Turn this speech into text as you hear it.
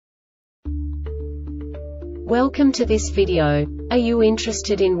Welcome to this video. Are you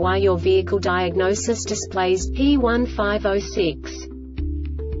interested in why your vehicle diagnosis displays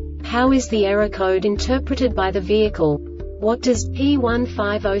P1506? How is the error code interpreted by the vehicle? What does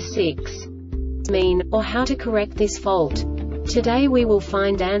P1506 mean, or how to correct this fault? Today we will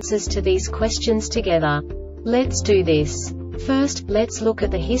find answers to these questions together. Let's do this. First, let's look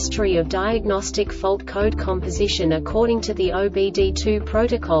at the history of diagnostic fault code composition according to the OBD2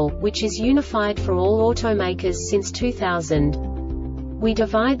 protocol, which is unified for all automakers since 2000. We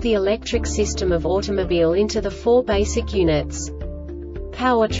divide the electric system of automobile into the four basic units: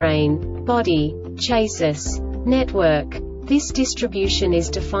 powertrain, body, chassis, network. This distribution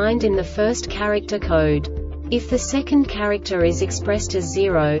is defined in the first character code. If the second character is expressed as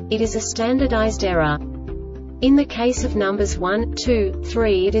 0, it is a standardized error. In the case of numbers 1, 2,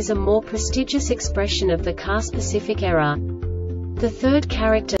 3, it is a more prestigious expression of the car-specific error. The third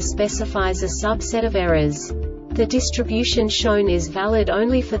character specifies a subset of errors. The distribution shown is valid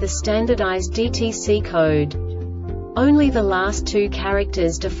only for the standardized DTC code. Only the last two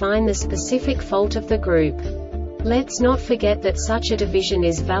characters define the specific fault of the group. Let's not forget that such a division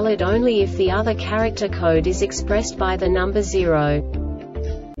is valid only if the other character code is expressed by the number 0.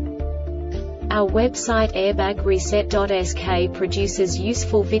 Our website airbagreset.sk produces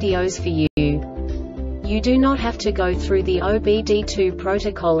useful videos for you. You do not have to go through the OBD2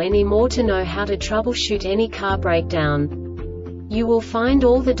 protocol anymore to know how to troubleshoot any car breakdown. You will find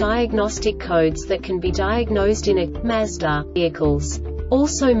all the diagnostic codes that can be diagnosed in a Mazda vehicles.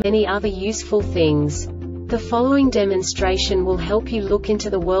 Also many other useful things. The following demonstration will help you look into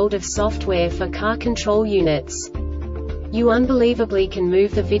the world of software for car control units. You unbelievably can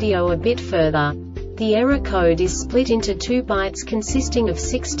move the video a bit further. The error code is split into 2 bytes consisting of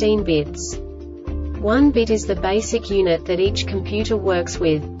 16 bits. 1 bit is the basic unit that each computer works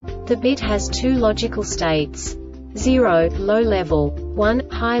with. The bit has 2 logical states: 0, low level, 1,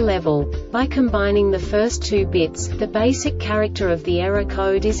 high level. By combining the first 2 bits, the basic character of the error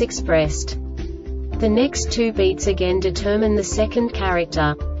code is expressed. The next 2 beats again determine the second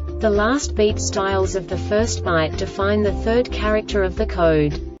character. The last beat styles of the first byte define the third character of the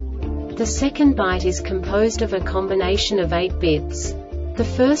code. The second byte is composed of a combination of 8 bits. The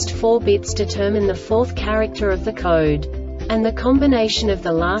first 4 bits determine the fourth character of the code. And the combination of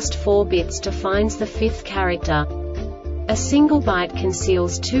the last 4 bits defines the fifth character. A single byte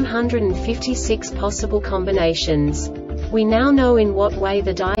conceals 256 possible combinations. We now know in what way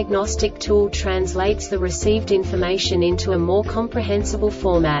the diagnostic tool translates the received information into a more comprehensible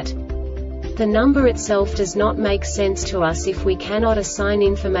format. The number itself does not make sense to us if we cannot assign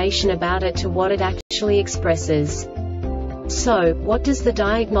information about it to what it actually expresses. So, what does the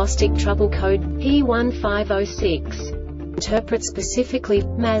Diagnostic Trouble Code P1506 interpret specifically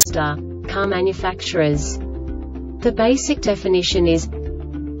for Mazda car manufacturers? The basic definition is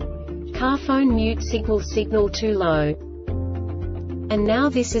Carphone mute signal too low. And now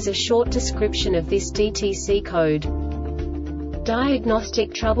this is a short description of this DTC code.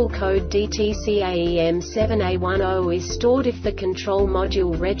 Diagnostic Trouble Code DTC AEM7A10 is stored if the control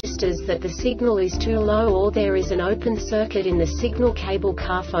module registers that the signal is too low or there is an open circuit in the signal cable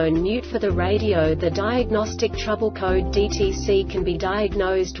Carphone mute for the radio. The Diagnostic Trouble Code DTC can be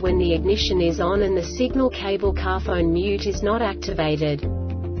diagnosed when the ignition is on and the signal cable Carphone mute is not activated.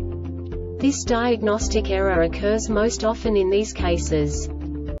 This diagnostic error occurs most often in these cases: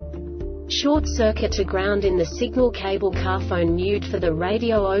 short circuit to ground in the signal cable Carphone mute for the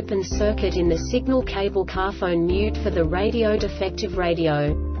radio, open circuit in the signal cable Carphone mute for the radio, defective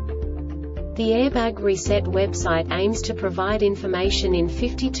radio. The Airbag Reset website aims to provide information in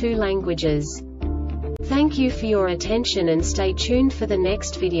 52 languages. Thank you for your attention and stay tuned for the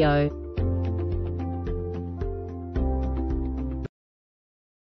next video.